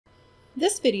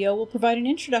This video will provide an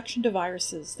introduction to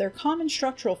viruses, their common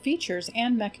structural features,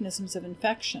 and mechanisms of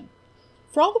infection.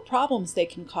 For all the problems they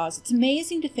can cause, it's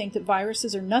amazing to think that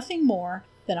viruses are nothing more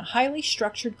than a highly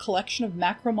structured collection of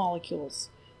macromolecules.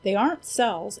 They aren't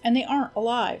cells, and they aren't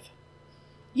alive.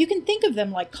 You can think of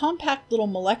them like compact little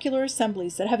molecular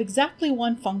assemblies that have exactly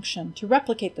one function: to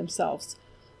replicate themselves.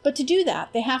 But to do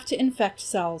that, they have to infect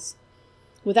cells.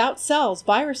 Without cells,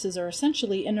 viruses are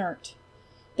essentially inert.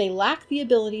 They lack the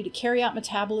ability to carry out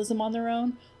metabolism on their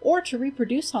own or to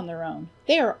reproduce on their own.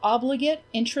 They are obligate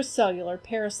intracellular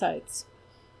parasites.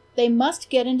 They must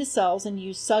get into cells and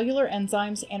use cellular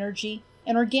enzymes, energy,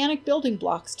 and organic building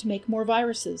blocks to make more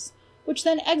viruses, which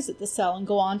then exit the cell and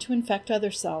go on to infect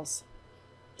other cells.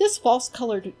 This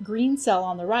false-colored green cell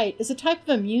on the right is a type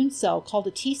of immune cell called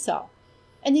a T cell,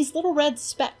 and these little red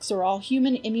specks are all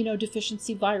human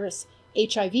immunodeficiency virus,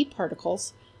 HIV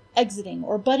particles, exiting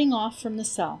or budding off from the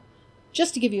cell,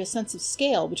 just to give you a sense of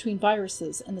scale between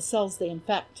viruses and the cells they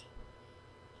infect.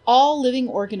 All living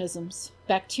organisms,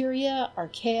 bacteria,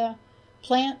 archaea,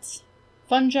 plants,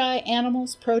 fungi,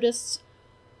 animals, protists,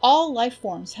 all life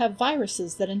forms have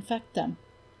viruses that infect them.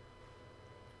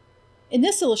 In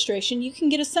this illustration, you can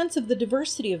get a sense of the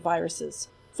diversity of viruses,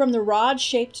 from the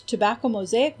rod-shaped tobacco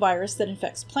mosaic virus that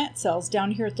infects plant cells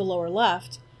down here at the lower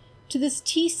left, to this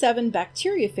T7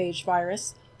 bacteriophage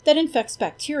virus that infects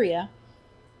bacteria,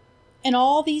 and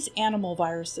all these animal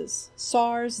viruses: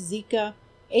 SARS, Zika,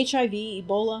 HIV,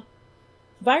 Ebola.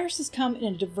 Viruses come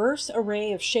in a diverse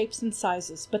array of shapes and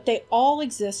sizes, but they all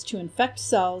exist to infect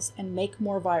cells and make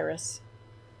more virus.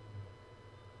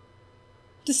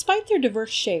 Despite their diverse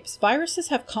shapes, viruses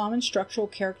have common structural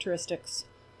characteristics.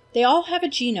 They all have a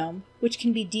genome, which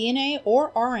can be DNA or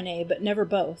RNA, but never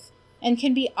both, and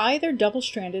can be either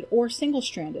double-stranded or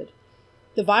single-stranded.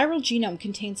 The viral genome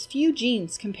contains few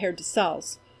genes compared to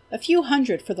cells, a few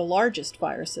hundred for the largest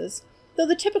viruses, though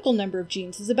the typical number of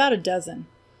genes is about a dozen.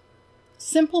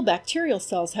 Simple bacterial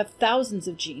cells have thousands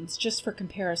of genes, just for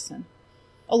comparison.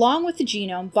 Along with the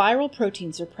genome, viral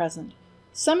proteins are present,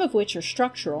 some of which are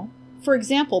structural, for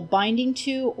example, binding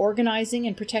to, organizing,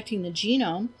 and protecting the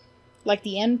genome, like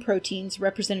the N proteins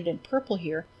represented in purple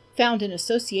here, found in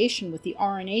association with the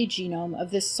RNA genome of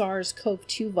this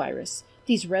SARS-CoV-2 virus,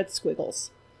 these red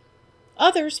squiggles.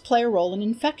 Others play a role in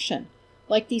infection,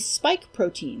 like these spike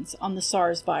proteins on the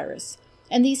SARS virus,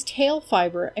 and these tail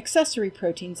fiber accessory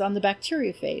proteins on the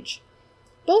bacteriophage,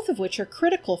 both of which are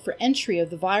critical for entry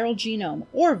of the viral genome,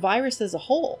 or virus as a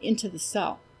whole, into the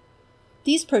cell.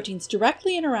 These proteins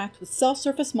directly interact with cell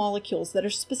surface molecules that are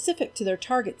specific to their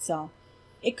target cell.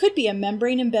 It could be a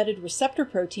membrane-embedded receptor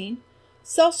protein,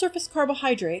 cell surface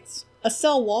carbohydrates, a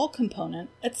cell wall component,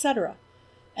 etc.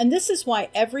 And this is why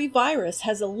every virus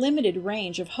has a limited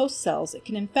range of host cells it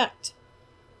can infect.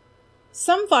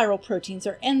 Some viral proteins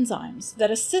are enzymes that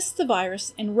assist the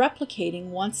virus in replicating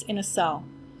once in a cell.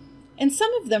 And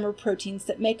some of them are proteins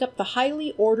that make up the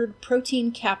highly ordered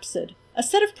protein capsid, a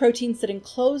set of proteins that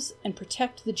enclose and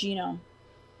protect the genome.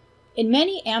 In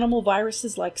many animal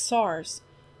viruses like SARS,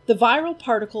 the viral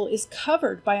particle is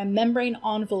covered by a membrane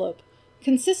envelope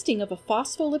consisting of a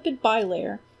phospholipid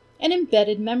bilayer and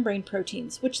embedded membrane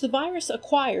proteins, which the virus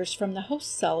acquires from the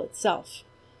host cell itself.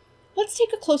 Let's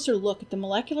take a closer look at the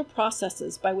molecular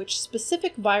processes by which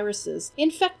specific viruses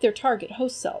infect their target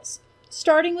host cells,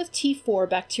 starting with T4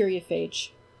 bacteriophage.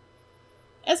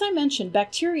 As I mentioned,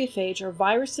 bacteriophage are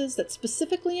viruses that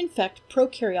specifically infect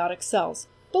prokaryotic cells,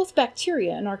 both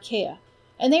bacteria and archaea,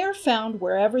 and they are found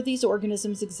wherever these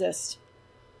organisms exist.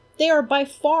 They are by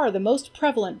far the most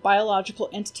prevalent biological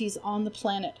entities on the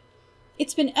planet.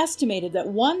 It's been estimated that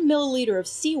 1 milliliter of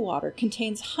seawater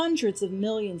contains hundreds of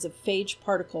millions of phage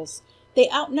particles. They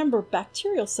outnumber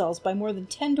bacterial cells by more than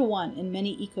 10 to 1 in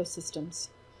many ecosystems.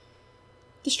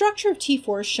 The structure of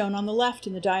T4 is shown on the left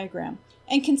in the diagram,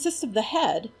 and consists of the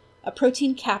head, a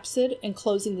protein capsid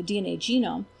enclosing the DNA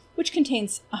genome, which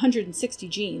contains 160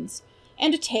 genes,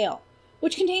 and a tail,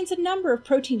 which contains a number of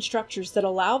protein structures that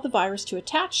allow the virus to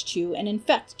attach to and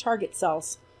infect target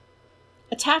cells.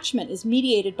 Attachment is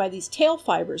mediated by these tail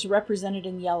fibers represented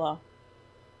in yellow.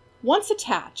 Once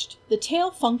attached, the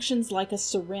tail functions like a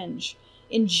syringe,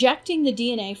 injecting the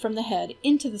DNA from the head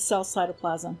into the cell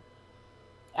cytoplasm.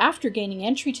 After gaining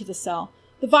entry to the cell,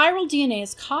 the viral DNA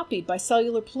is copied by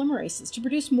cellular polymerases to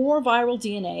produce more viral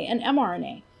DNA and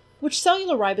mRNA, which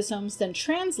cellular ribosomes then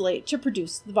translate to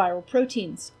produce the viral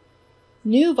proteins.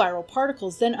 New viral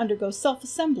particles then undergo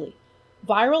self-assembly.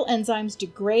 Viral enzymes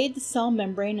degrade the cell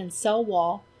membrane and cell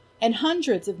wall, and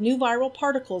hundreds of new viral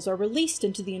particles are released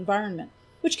into the environment,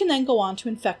 which can then go on to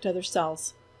infect other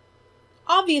cells.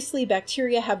 Obviously,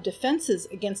 bacteria have defenses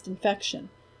against infection,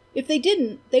 If they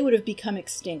didn't, they would have become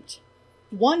extinct.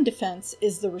 One defense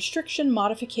is the restriction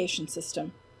modification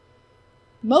system.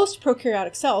 Most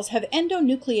prokaryotic cells have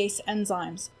endonuclease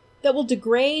enzymes that will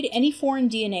degrade any foreign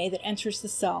DNA that enters the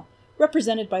cell,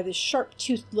 represented by this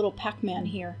sharp-toothed little Pac-Man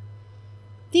here.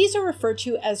 These are referred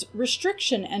to as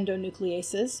restriction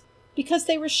endonucleases because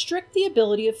they restrict the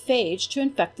ability of phage to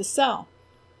infect the cell.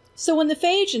 So when the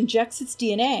phage injects its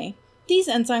DNA, these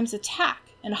enzymes attack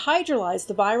and hydrolyze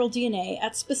the viral DNA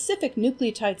at specific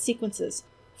nucleotide sequences,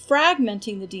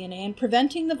 fragmenting the DNA and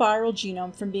preventing the viral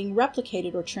genome from being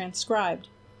replicated or transcribed.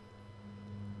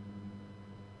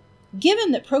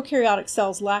 Given that prokaryotic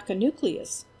cells lack a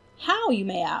nucleus, how, you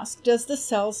may ask, does the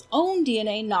cell's own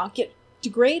DNA not get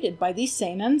degraded by these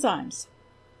same enzymes?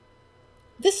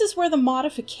 This is where the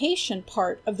modification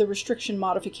part of the restriction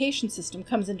modification system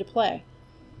comes into play.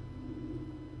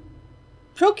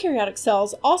 Prokaryotic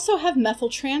cells also have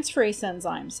methyltransferase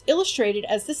enzymes, illustrated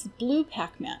as this blue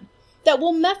Pac-Man, that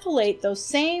will methylate those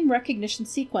same recognition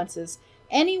sequences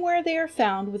anywhere they are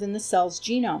found within the cell's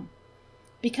genome.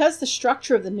 Because the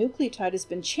structure of the nucleotide has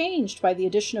been changed by the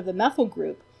addition of the methyl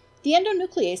group, the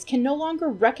endonuclease can no longer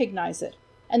recognize it,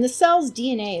 and the cell's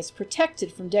DNA is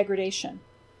protected from degradation.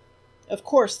 Of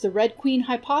course, the Red Queen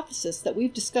hypothesis that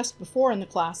we've discussed before in the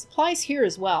class applies here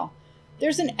as well.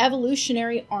 There's an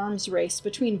evolutionary arms race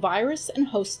between virus and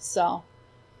host cell.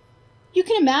 You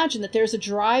can imagine that there's a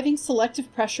driving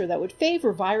selective pressure that would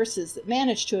favor viruses that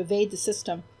manage to evade the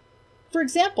system. For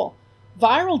example,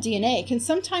 viral DNA can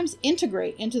sometimes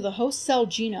integrate into the host cell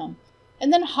genome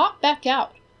and then hop back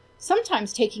out,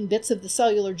 sometimes taking bits of the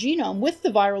cellular genome with the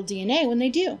viral DNA when they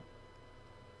do.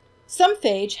 Some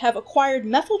phage have acquired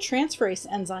methyltransferase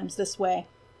enzymes this way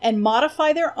and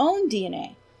modify their own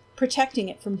DNA, protecting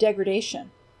it from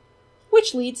degradation,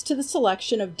 which leads to the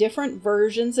selection of different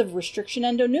versions of restriction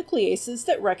endonucleases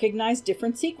that recognize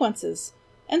different sequences,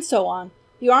 and so on.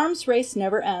 The arms race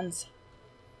never ends.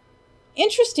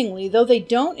 Interestingly, though they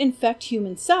don't infect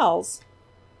human cells,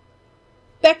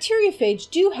 bacteriophage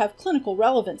do have clinical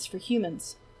relevance for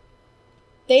humans.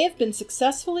 They have been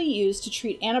successfully used to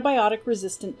treat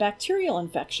antibiotic-resistant bacterial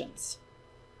infections.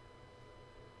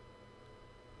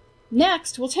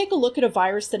 Next, we'll take a look at a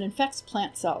virus that infects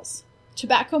plant cells,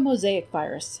 tobacco mosaic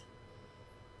virus.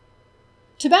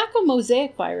 Tobacco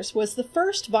mosaic virus was the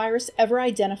first virus ever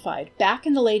identified back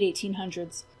in the late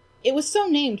 1800s. It was so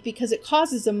named because it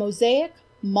causes a mosaic,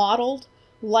 mottled,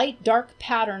 light-dark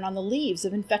pattern on the leaves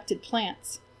of infected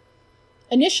plants.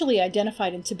 Initially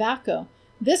identified in tobacco,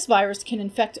 this virus can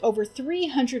infect over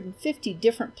 350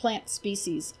 different plant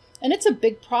species, and it's a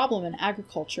big problem in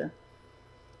agriculture.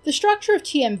 The structure of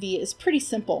TMV is pretty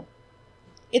simple.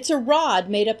 It's a rod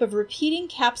made up of repeating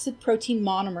capsid protein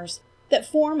monomers that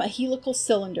form a helical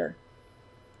cylinder.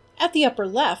 At the upper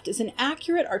left is an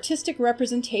accurate artistic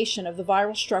representation of the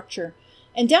viral structure,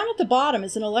 and down at the bottom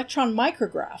is an electron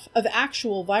micrograph of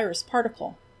actual virus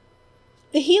particle.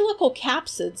 The helical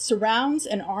capsid surrounds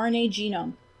an RNA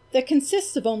genome that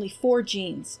consists of only 4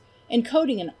 genes,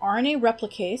 encoding an RNA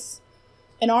replicase,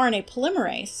 an RNA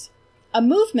polymerase, a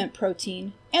movement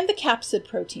protein, and the capsid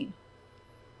protein.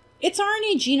 Its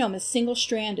RNA genome is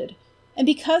single-stranded, and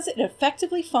because it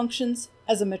effectively functions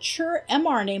as a mature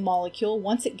mRNA molecule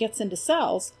once it gets into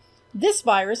cells, this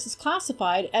virus is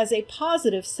classified as a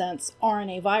positive sense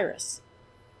RNA virus.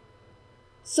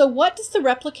 So what does the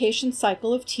replication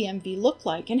cycle of TMV look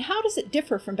like, and how does it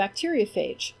differ from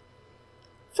bacteriophage?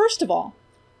 First of all,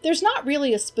 there's not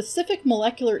really a specific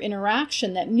molecular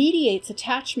interaction that mediates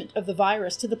attachment of the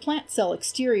virus to the plant cell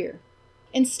exterior.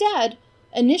 Instead,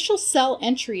 initial cell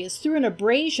entry is through an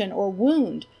abrasion or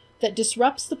wound that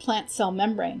disrupts the plant cell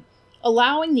membrane,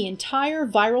 allowing the entire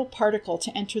viral particle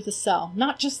to enter the cell,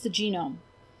 not just the genome.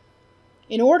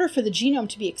 In order for the genome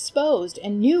to be exposed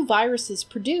and new viruses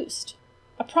produced,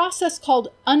 a process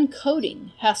called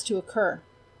uncoding has to occur,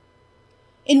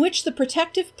 in which the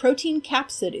protective protein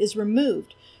capsid is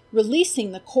removed,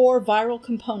 releasing the core viral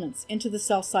components into the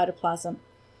cell cytoplasm.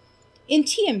 In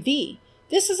TMV,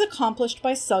 this is accomplished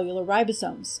by cellular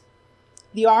ribosomes.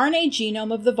 The RNA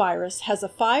genome of the virus has a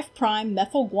 5'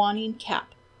 methylguanine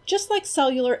cap, just like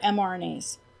cellular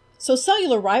mRNAs. So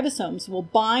cellular ribosomes will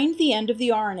bind the end of the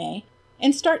RNA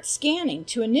and start scanning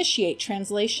to initiate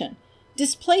translation,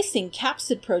 displacing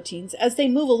capsid proteins as they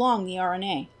move along the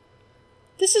RNA.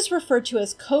 This is referred to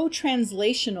as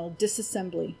co-translational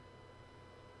disassembly.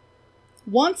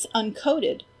 Once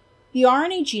uncoded, the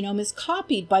RNA genome is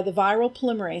copied by the viral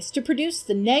polymerase to produce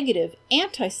the negative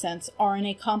antisense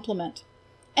RNA complement,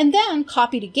 and then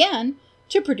copied again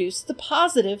to produce the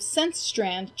positive sense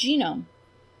strand genome.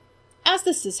 As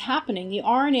this is happening, the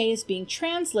RNA is being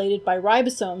translated by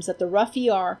ribosomes at the rough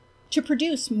ER to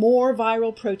produce more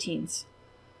viral proteins.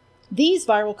 These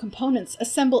viral components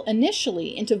assemble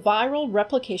initially into viral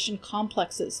replication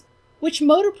complexes, which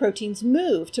motor proteins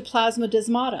move to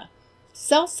plasmodesmata,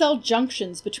 cell-cell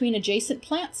junctions between adjacent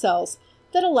plant cells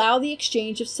that allow the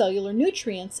exchange of cellular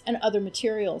nutrients and other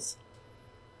materials.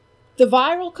 The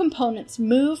viral components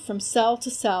move from cell to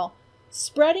cell,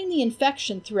 spreading the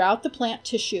infection throughout the plant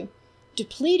tissue,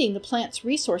 depleting the plant's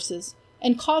resources,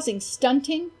 and causing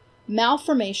stunting,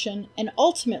 malformation, and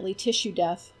ultimately tissue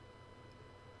death.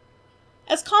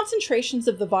 As concentrations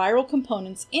of the viral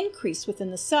components increase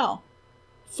within the cell,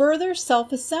 further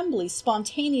self-assembly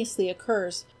spontaneously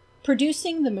occurs,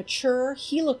 producing the mature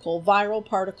helical viral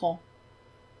particle.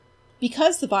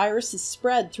 Because the virus is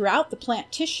spread throughout the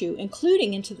plant tissue,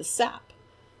 including into the sap,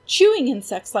 chewing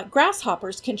insects like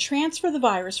grasshoppers can transfer the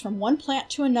virus from one plant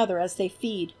to another as they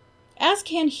feed, as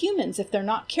can humans if they're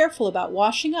not careful about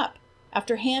washing up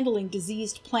after handling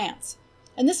diseased plants.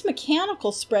 And this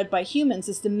mechanical spread by humans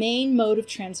is the main mode of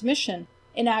transmission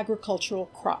in agricultural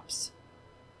crops.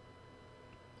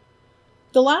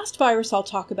 The last virus I'll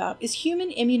talk about is human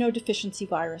immunodeficiency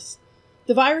virus,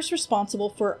 the virus responsible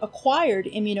for acquired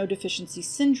immunodeficiency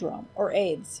syndrome, or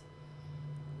AIDS.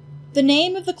 The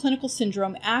name of the clinical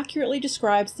syndrome accurately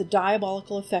describes the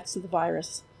diabolical effects of the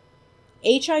virus.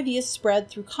 HIV is spread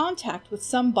through contact with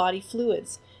some body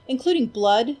fluids, including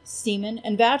blood, semen,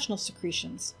 and vaginal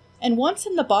secretions. And once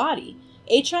in the body,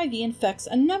 HIV infects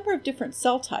a number of different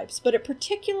cell types, but it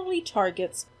particularly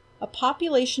targets a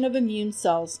population of immune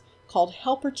cells called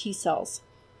helper T cells,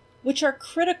 which are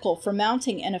critical for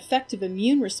mounting an effective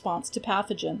immune response to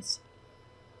pathogens.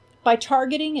 By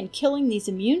targeting and killing these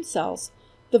immune cells,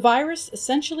 the virus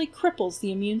essentially cripples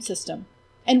the immune system.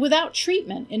 And without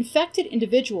treatment, infected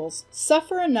individuals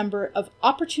suffer a number of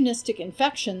opportunistic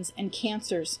infections and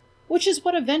cancers, which is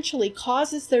what eventually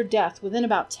causes their death within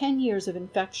about 10 years of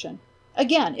infection.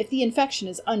 Again, if the infection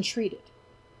is untreated.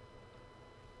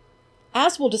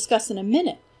 As we'll discuss in a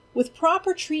minute, with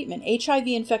proper treatment,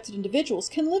 HIV-infected individuals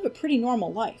can live a pretty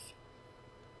normal life.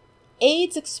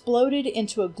 AIDS exploded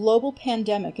into a global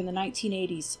pandemic in the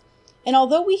 1980s, and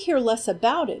although we hear less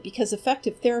about it because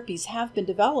effective therapies have been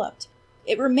developed,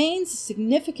 it remains a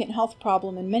significant health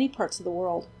problem in many parts of the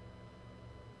world.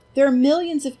 There are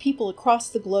millions of people across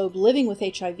the globe living with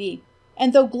HIV,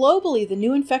 and though globally the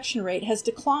new infection rate has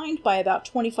declined by about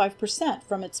 25%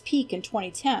 from its peak in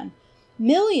 2010,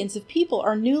 millions of people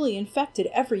are newly infected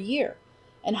every year,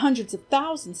 and hundreds of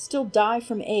thousands still die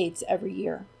from AIDS every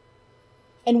year.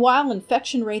 And while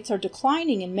infection rates are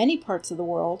declining in many parts of the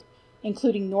world,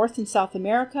 including North and South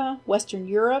America, Western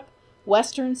Europe,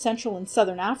 Western, Central, and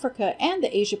Southern Africa, and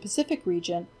the Asia-Pacific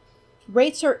region,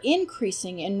 rates are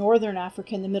increasing in Northern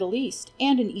Africa and the Middle East,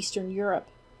 and in Eastern Europe.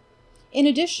 In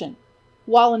addition,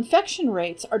 while infection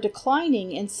rates are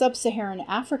declining in sub-Saharan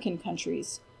African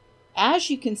countries, as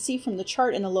you can see from the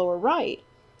chart in the lower right,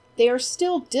 they are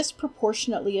still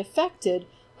disproportionately affected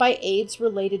by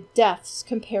AIDS-related deaths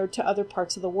compared to other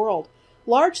parts of the world,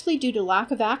 largely due to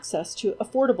lack of access to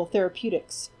affordable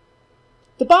therapeutics.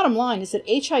 The bottom line is that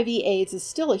HIV/AIDS is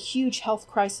still a huge health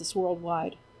crisis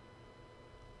worldwide.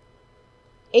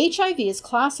 HIV is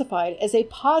classified as a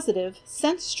positive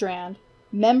sense-strand,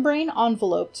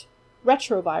 membrane-enveloped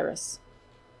retrovirus.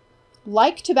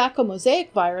 Like tobacco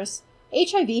mosaic virus,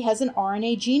 HIV has an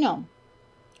RNA genome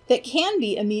that can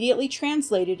be immediately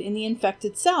translated in the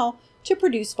infected cell to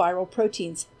produce viral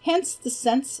proteins, hence the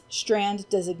sense-strand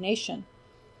designation.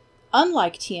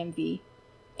 Unlike TMV,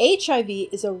 HIV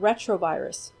is a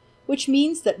retrovirus, which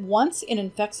means that once it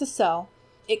infects a cell,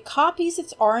 it copies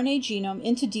its RNA genome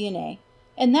into DNA,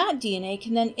 and that DNA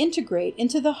can then integrate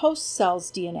into the host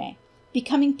cell's DNA,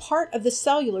 becoming part of the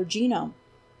cellular genome.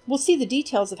 We'll see the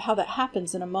details of how that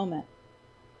happens in a moment.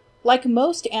 Like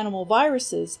most animal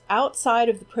viruses, outside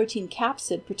of the protein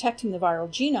capsid protecting the viral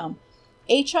genome,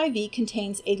 HIV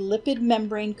contains a lipid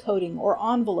membrane coating or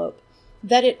envelope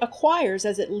that it acquires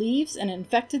as it leaves an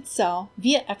infected cell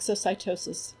via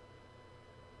exocytosis.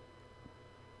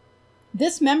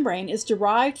 This membrane is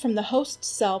derived from the host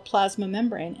cell plasma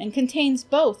membrane and contains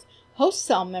both host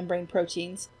cell membrane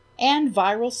proteins and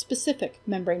viral-specific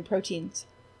membrane proteins.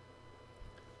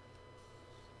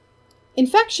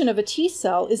 Infection of a T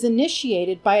cell is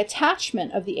initiated by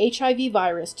attachment of the HIV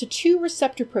virus to two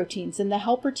receptor proteins in the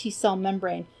helper T cell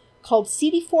membrane called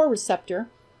CD4 receptor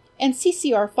and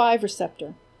CCR5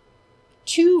 receptor.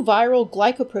 Two viral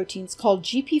glycoproteins called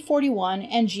GP41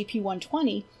 and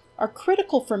GP120 are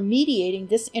critical for mediating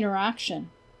this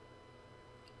interaction.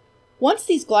 Once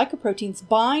these glycoproteins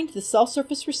bind the cell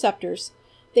surface receptors,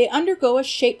 they undergo a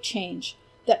shape change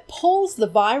that pulls the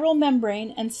viral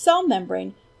membrane and cell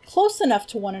membrane close enough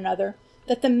to one another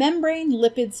that the membrane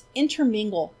lipids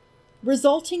intermingle,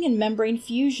 resulting in membrane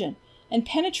fusion and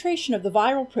penetration of the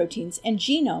viral proteins and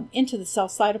genome into the cell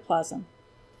cytoplasm.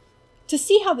 To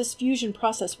see how this fusion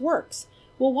process works,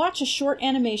 we'll watch a short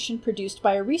animation produced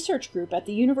by a research group at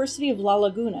the University of La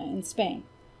Laguna in Spain.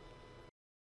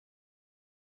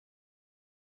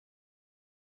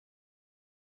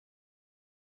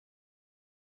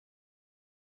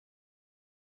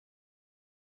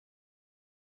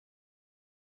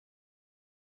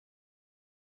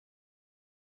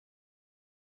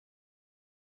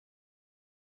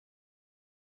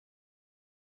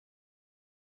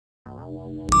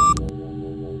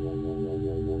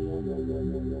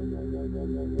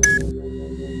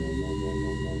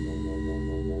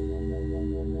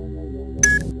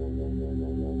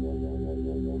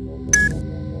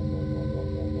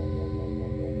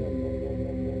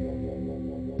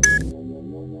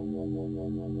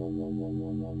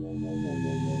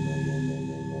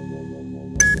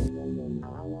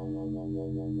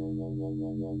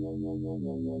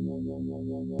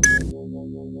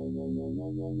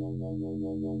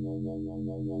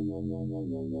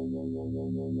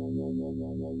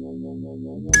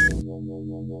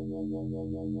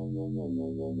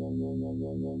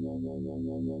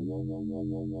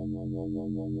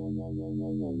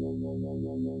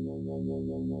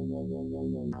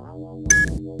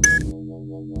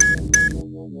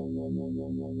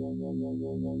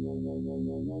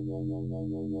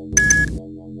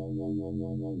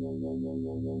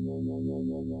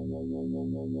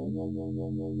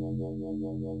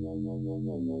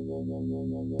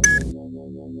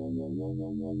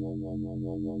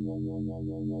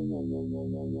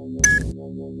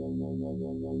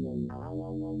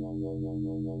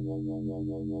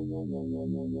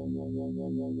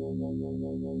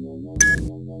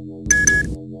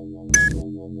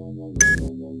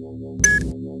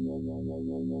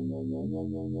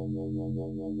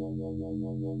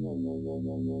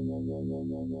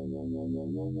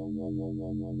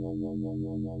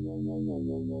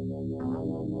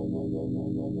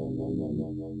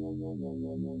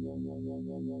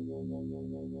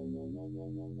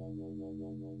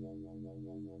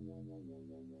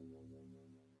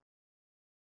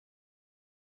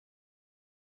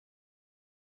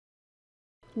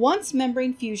 Once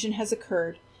membrane fusion has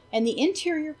occurred and the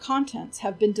interior contents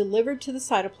have been delivered to the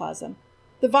cytoplasm,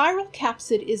 the viral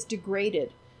capsid is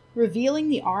degraded, revealing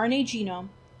the RNA genome,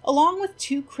 along with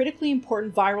two critically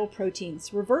important viral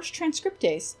proteins, reverse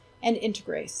transcriptase and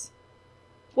integrase.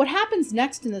 What happens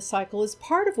next in this cycle is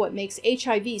part of what makes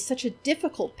HIV such a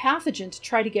difficult pathogen to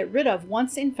try to get rid of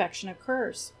once infection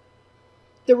occurs.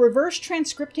 The reverse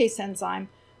transcriptase enzyme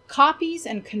copies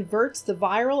and converts the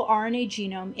viral RNA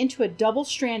genome into a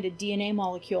double-stranded DNA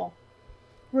molecule.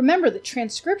 Remember that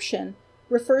transcription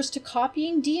refers to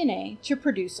copying DNA to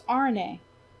produce RNA.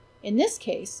 In this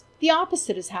case, the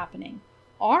opposite is happening.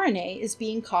 RNA is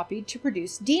being copied to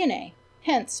produce DNA,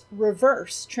 hence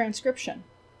reverse transcription.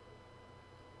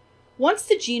 Once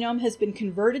the genome has been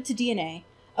converted to DNA,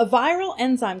 a viral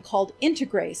enzyme called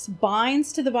integrase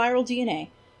binds to the viral DNA,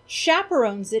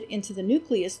 chaperones it into the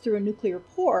nucleus through a nuclear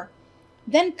pore,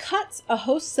 then cuts a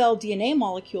host cell DNA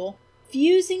molecule,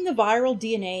 fusing the viral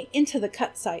DNA into the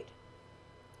cut site.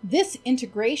 This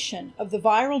integration of the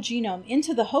viral genome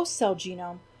into the host cell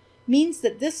genome means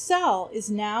that this cell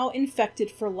is now infected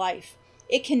for life.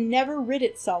 It can never rid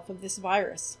itself of this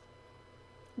virus.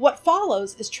 What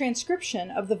follows is transcription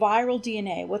of the viral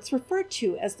DNA, what's referred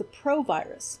to as the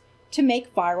provirus, to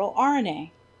make viral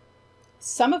RNA,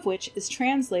 some of which is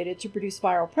translated to produce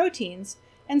viral proteins,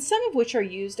 and some of which are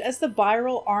used as the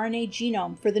viral RNA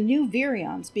genome for the new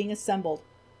virions being assembled.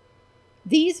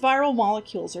 These viral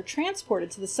molecules are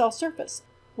transported to the cell surface,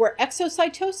 where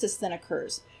exocytosis then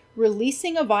occurs,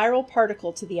 releasing a viral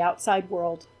particle to the outside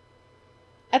world.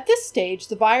 At this stage,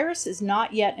 the virus is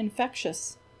not yet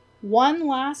infectious. One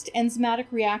last enzymatic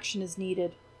reaction is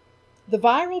needed. The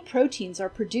viral proteins are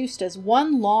produced as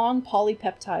one long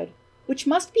polypeptide, which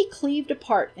must be cleaved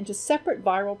apart into separate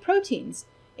viral proteins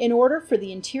in order for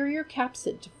the interior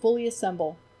capsid to fully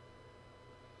assemble.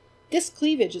 This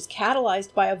cleavage is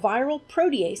catalyzed by a viral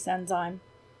protease enzyme.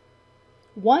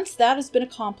 Once that has been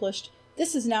accomplished,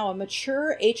 this is now a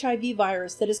mature HIV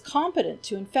virus that is competent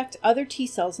to infect other T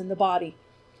cells in the body,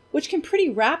 which can pretty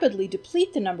rapidly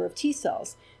deplete the number of T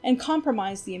cells and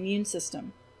compromise the immune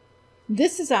system.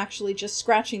 This is actually just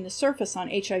scratching the surface on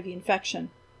HIV infection,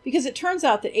 because it turns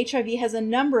out that HIV has a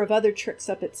number of other tricks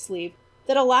up its sleeve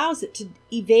that allows it to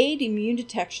evade immune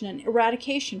detection and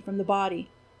eradication from the body.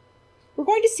 we're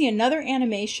going to see another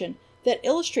animation that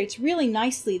illustrates really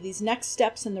nicely these next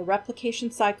steps in the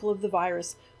replication cycle of the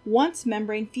virus once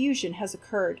membrane fusion has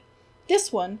occurred.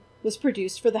 This one was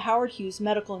produced for the Howard Hughes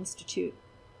Medical Institute.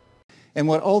 And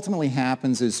what ultimately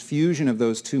happens is fusion of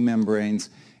those two membranes,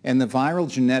 and the viral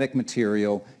genetic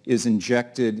material is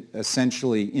injected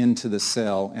essentially into the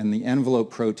cell, and the envelope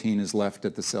protein is left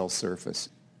at the cell surface.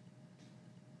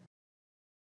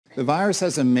 The virus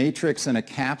has a matrix and a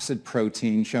capsid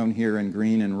protein, shown here in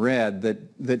green and red,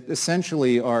 that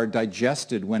essentially are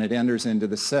digested when it enters into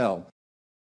the cell.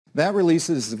 That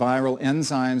releases viral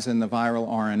enzymes and the viral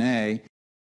RNA.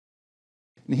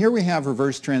 And here we have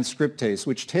reverse transcriptase,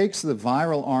 which takes the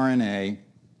viral RNA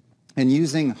and,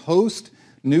 using host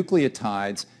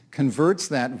nucleotides, converts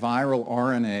that viral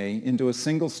RNA into a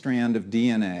single strand of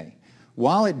DNA.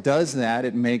 While it does that,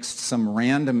 it makes some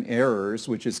random errors,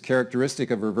 which is characteristic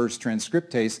of reverse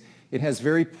transcriptase. It has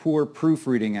very poor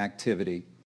proofreading activity.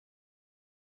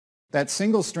 That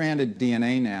single-stranded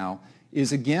DNA now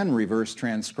is again reverse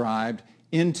transcribed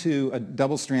into a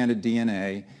double-stranded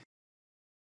DNA.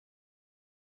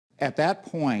 At that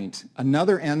point,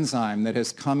 another enzyme that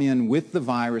has come in with the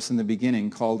virus in the beginning,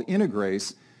 called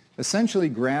integrase, essentially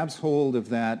grabs hold of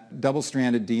that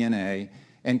double-stranded DNA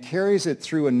and carries it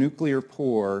through a nuclear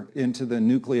pore into the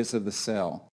nucleus of the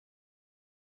cell.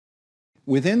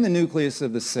 Within the nucleus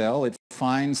of the cell, it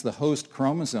finds the host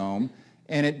chromosome,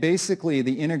 and the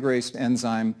integrase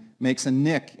enzyme makes a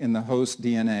nick in the host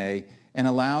DNA and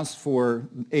allows for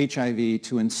HIV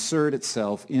to insert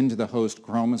itself into the host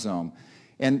chromosome.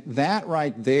 And that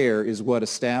right there is what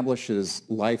establishes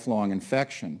lifelong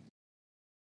infection.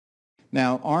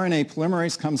 Now, RNA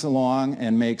polymerase comes along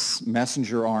and makes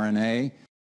messenger RNA.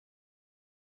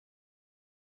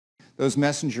 Those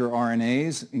messenger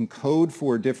RNAs encode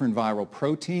for different viral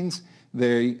proteins.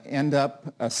 They end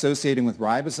up associating with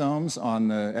ribosomes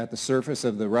at the surface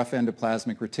of the rough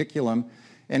endoplasmic reticulum.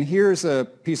 And here's a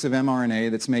piece of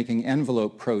mRNA that's making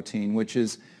envelope protein, which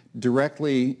is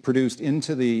directly produced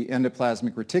into the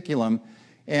endoplasmic reticulum.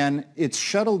 And it's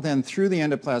shuttled then through the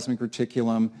endoplasmic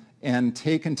reticulum and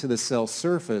taken to the cell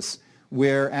surface,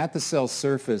 where at the cell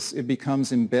surface it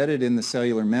becomes embedded in the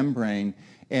cellular membrane,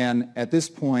 and at this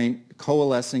point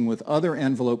coalescing with other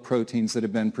envelope proteins that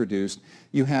have been produced.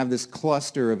 You have this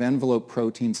cluster of envelope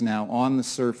proteins now on the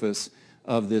surface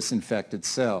of this infected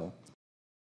cell.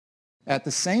 At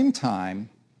the same time,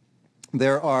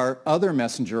 there are other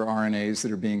messenger RNAs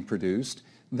that are being produced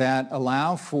that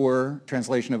allow for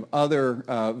translation of other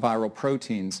viral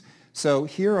proteins. So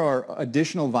here are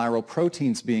additional viral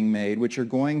proteins being made, which are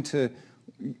going to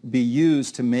be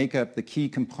used to make up the key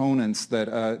components that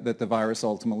the virus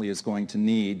ultimately is going to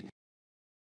need.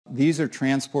 These are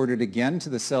transported again to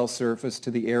the cell surface,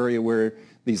 to the area where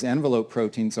these envelope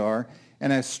proteins are,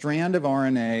 and a strand of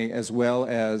RNA as well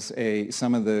as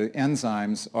some of the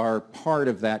enzymes are part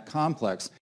of that complex.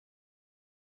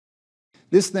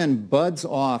 This then buds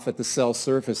off at the cell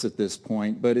surface at this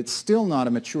point, but it's still not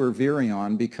a mature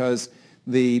virion because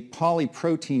the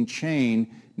polyprotein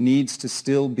chain needs to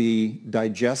still be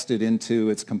digested into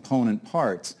its component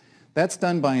parts. That's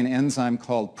done by an enzyme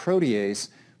called protease.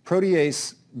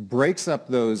 Protease breaks up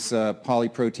those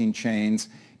polyprotein chains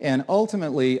and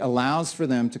ultimately allows for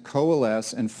them to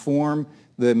coalesce and form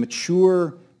the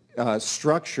mature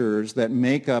structures that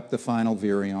make up the final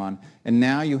virion. And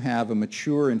now you have a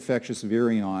mature infectious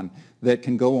virion that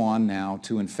can go on now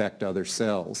to infect other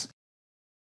cells.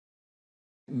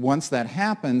 Once that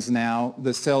happens, now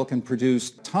the cell can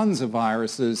produce tons of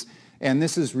viruses, and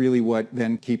this is really what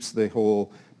then keeps the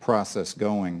whole process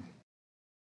going.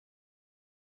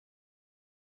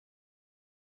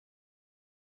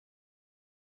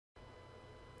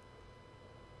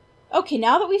 Okay,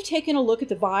 now that we've taken a look at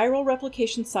the viral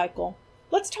replication cycle,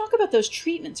 let's talk about those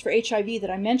treatments for HIV that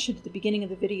I mentioned at the beginning of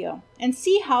the video, and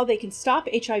see how they can stop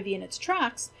HIV in its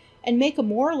tracks and make a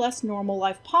more or less normal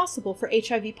life possible for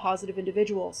HIV-positive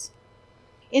individuals.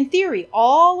 In theory,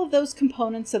 all of those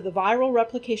components of the viral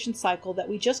replication cycle that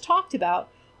we just talked about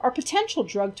are potential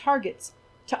drug targets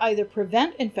to either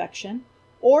prevent infection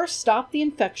or stop the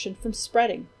infection from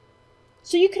spreading.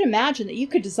 So you can imagine that you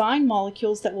could design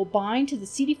molecules that will bind to the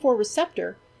CD4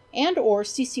 receptor and or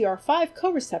CCR5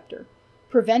 co-receptor,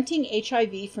 preventing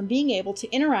HIV from being able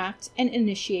to interact and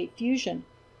initiate fusion.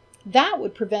 That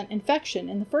would prevent infection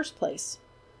in the first place.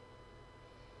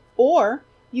 Or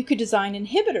you could design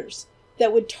inhibitors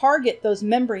that would target those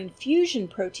membrane fusion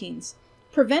proteins,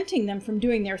 preventing them from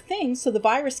doing their thing so the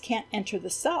virus can't enter the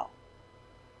cell.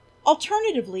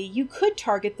 Alternatively, you could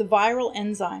target the viral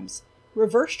enzymes,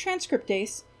 reverse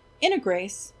transcriptase,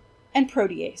 integrase, and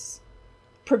protease.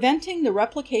 preventing the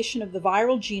replication of the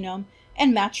viral genome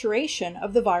and maturation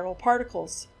of the viral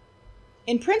particles.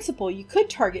 In principle, you could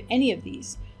target any of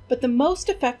these, but the most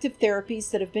effective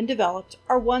therapies that have been developed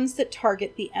are ones that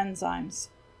target the enzymes.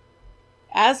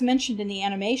 As mentioned in the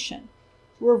animation,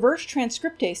 reverse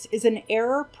transcriptase is an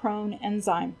error-prone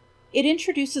enzyme. It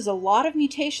introduces a lot of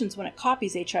mutations when it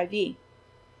copies HIV.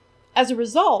 As a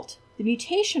result, the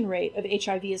mutation rate of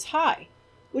HIV is high,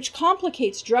 which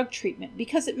complicates drug treatment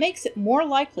because it makes it more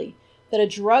likely that a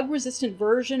drug-resistant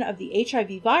version of the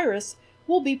HIV virus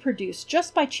will be produced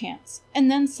just by chance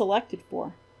and then selected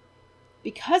for.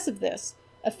 Because of this,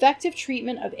 effective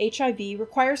treatment of HIV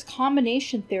requires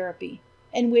combination therapy,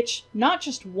 in which not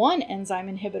just one enzyme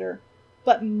inhibitor,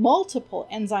 but multiple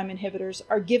enzyme inhibitors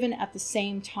are given at the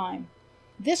same time.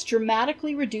 This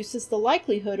dramatically reduces the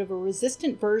likelihood of a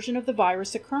resistant version of the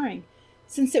virus occurring,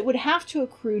 since it would have to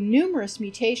accrue numerous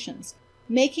mutations,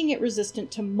 making it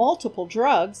resistant to multiple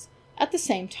drugs at the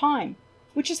same time,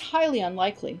 which is highly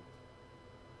unlikely.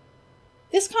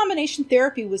 This combination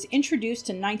therapy was introduced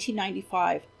in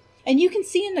 1995, and you can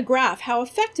see in the graph how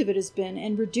effective it has been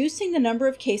in reducing the number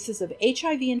of cases of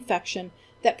HIV infection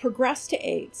that progress to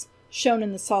AIDS, shown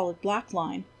in the solid black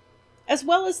line, as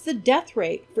well as the death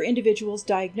rate for individuals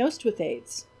diagnosed with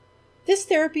AIDS. This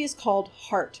therapy is called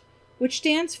HAART, which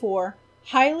stands for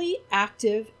Highly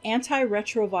Active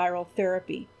Antiretroviral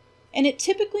Therapy, and it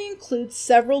typically includes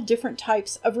several different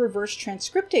types of reverse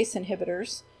transcriptase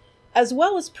inhibitors, as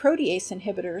well as protease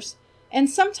inhibitors, and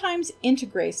sometimes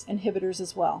integrase inhibitors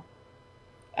as well.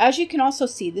 As you can also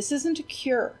see, this isn't a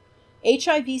cure.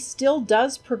 HIV still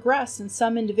does progress in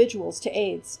some individuals to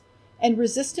AIDS, and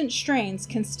resistant strains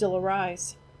can still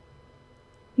arise.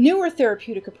 Newer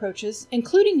therapeutic approaches,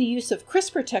 including the use of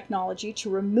CRISPR technology to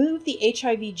remove the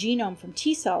HIV genome from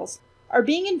T cells, are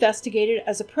being investigated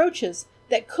as approaches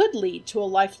that could lead to a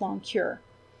lifelong cure,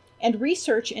 and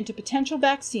research into potential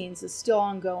vaccines is still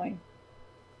ongoing.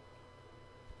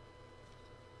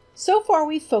 So far,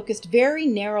 we've focused very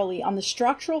narrowly on the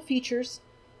structural features,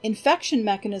 infection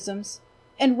mechanisms,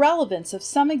 and relevance of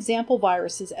some example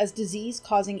viruses as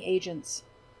disease-causing agents.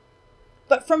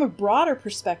 But from a broader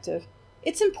perspective,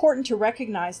 it's important to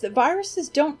recognize that viruses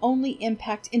don't only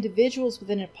impact individuals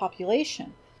within a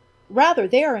population. Rather,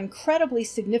 they are incredibly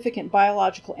significant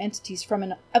biological entities from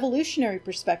an evolutionary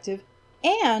perspective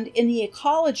and in the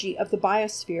ecology of the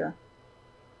biosphere.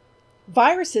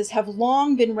 Viruses have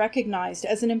long been recognized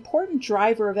as an important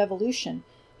driver of evolution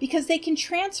because they can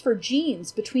transfer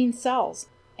genes between cells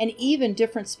and even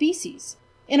different species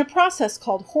in a process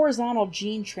called horizontal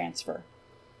gene transfer.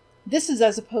 This is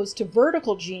as opposed to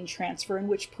vertical gene transfer, in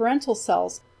which parental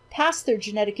cells pass their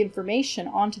genetic information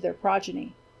onto their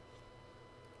progeny.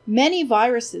 Many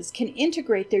viruses can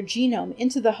integrate their genome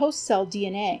into the host cell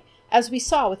DNA, as we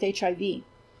saw with HIV,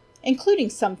 including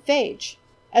some phage,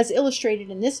 as illustrated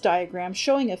in this diagram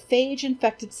showing a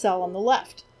phage-infected cell on the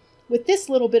left, with this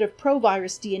little bit of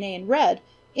provirus DNA in red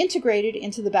integrated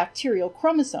into the bacterial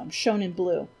chromosome, shown in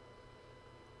blue.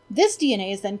 This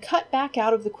DNA is then cut back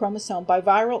out of the chromosome by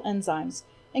viral enzymes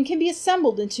and can be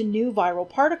assembled into new viral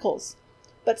particles.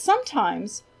 But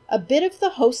sometimes, a bit of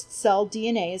the host cell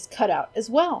DNA is cut out as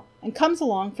well and comes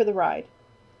along for the ride.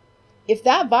 If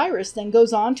that virus then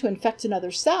goes on to infect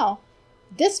another cell,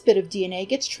 this bit of DNA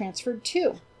gets transferred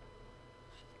too.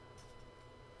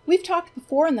 We've talked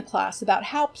before in the class about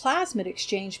how plasmid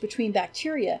exchange between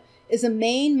bacteria is a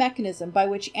main mechanism by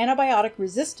which antibiotic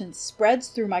resistance spreads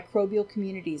through microbial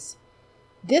communities.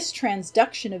 This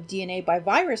transduction of DNA by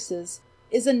viruses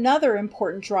is another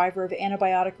important driver of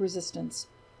antibiotic resistance,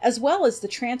 as well as the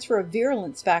transfer of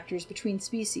virulence factors between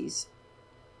species.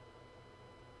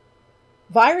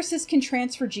 Viruses can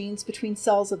transfer genes between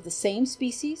cells of the same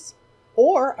species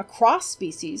or across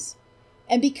species,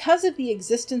 and because of the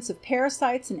existence of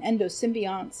parasites and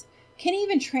endosymbionts, can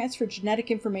even transfer genetic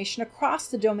information across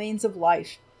the domains of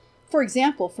life, for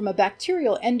example, from a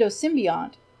bacterial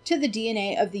endosymbiont to the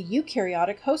DNA of the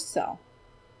eukaryotic host cell.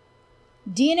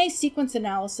 DNA sequence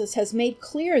analysis has made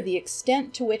clear the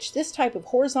extent to which this type of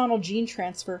horizontal gene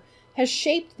transfer has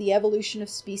shaped the evolution of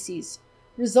species,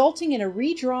 resulting in a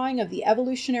redrawing of the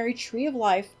evolutionary tree of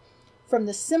life from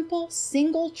the simple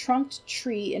single-trunked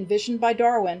tree envisioned by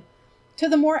Darwin to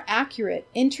the more accurate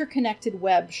interconnected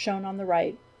web shown on the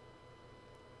right.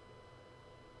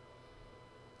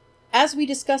 As we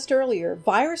discussed earlier,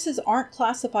 viruses aren't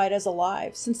classified as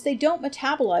alive since they don't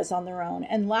metabolize on their own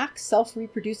and lack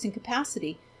self-reproducing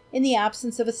capacity in the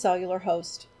absence of a cellular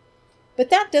host. But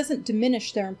that doesn't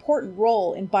diminish their important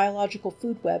role in biological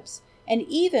food webs and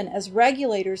even as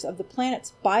regulators of the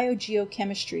planet's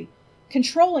biogeochemistry,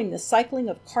 controlling the cycling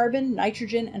of carbon,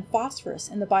 nitrogen, and phosphorus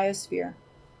in the biosphere.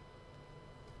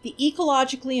 The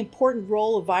ecologically important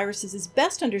role of viruses is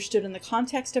best understood in the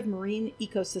context of marine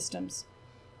ecosystems,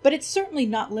 but it's certainly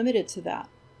not limited to that.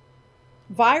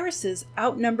 Viruses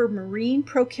outnumber marine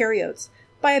prokaryotes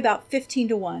by about 15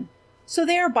 to 1, so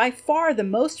they are by far the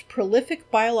most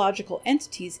prolific biological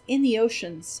entities in the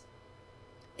oceans.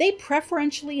 They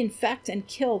preferentially infect and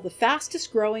kill the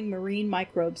fastest growing marine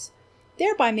microbes,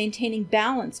 thereby maintaining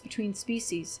balance between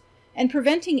species and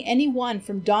preventing any one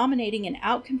from dominating and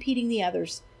outcompeting the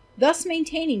others, thus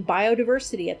maintaining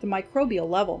biodiversity at the microbial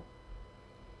level.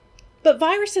 But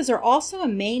viruses are also a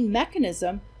main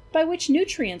mechanism by which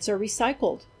nutrients are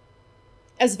recycled.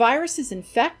 As viruses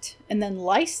infect and then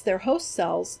lyse their host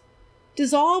cells,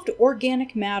 dissolved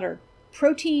organic matter,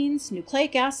 proteins,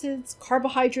 nucleic acids,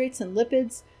 carbohydrates, and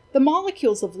lipids, the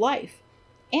molecules of life,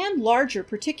 and larger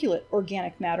particulate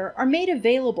organic matter are made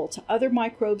available to other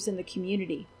microbes in the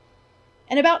community.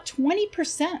 And about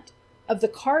 20% of the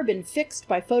carbon fixed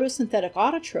by photosynthetic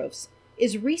autotrophs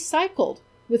is recycled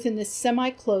within this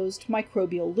semi-closed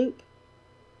microbial loop.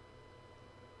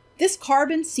 This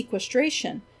carbon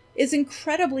sequestration is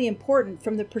incredibly important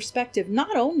from the perspective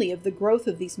not only of the growth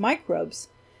of these microbes,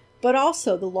 but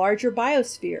also the larger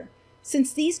biosphere,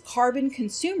 since these carbon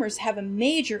consumers have a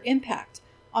major impact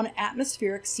on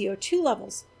atmospheric CO2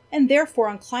 levels and therefore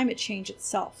on climate change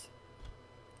itself.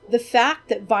 The fact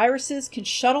that viruses can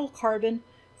shuttle carbon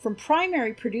from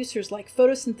primary producers like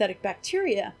photosynthetic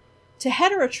bacteria to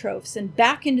heterotrophs and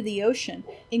back into the ocean,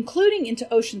 including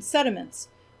into ocean sediments,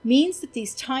 means that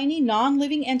these tiny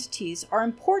non-living entities are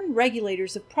important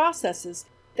regulators of processes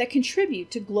that contribute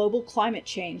to global climate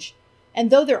change. And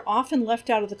though they're often left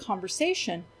out of the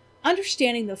conversation,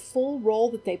 understanding the full role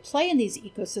that they play in these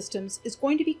ecosystems is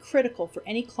going to be critical for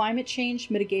any climate change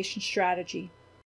mitigation strategy.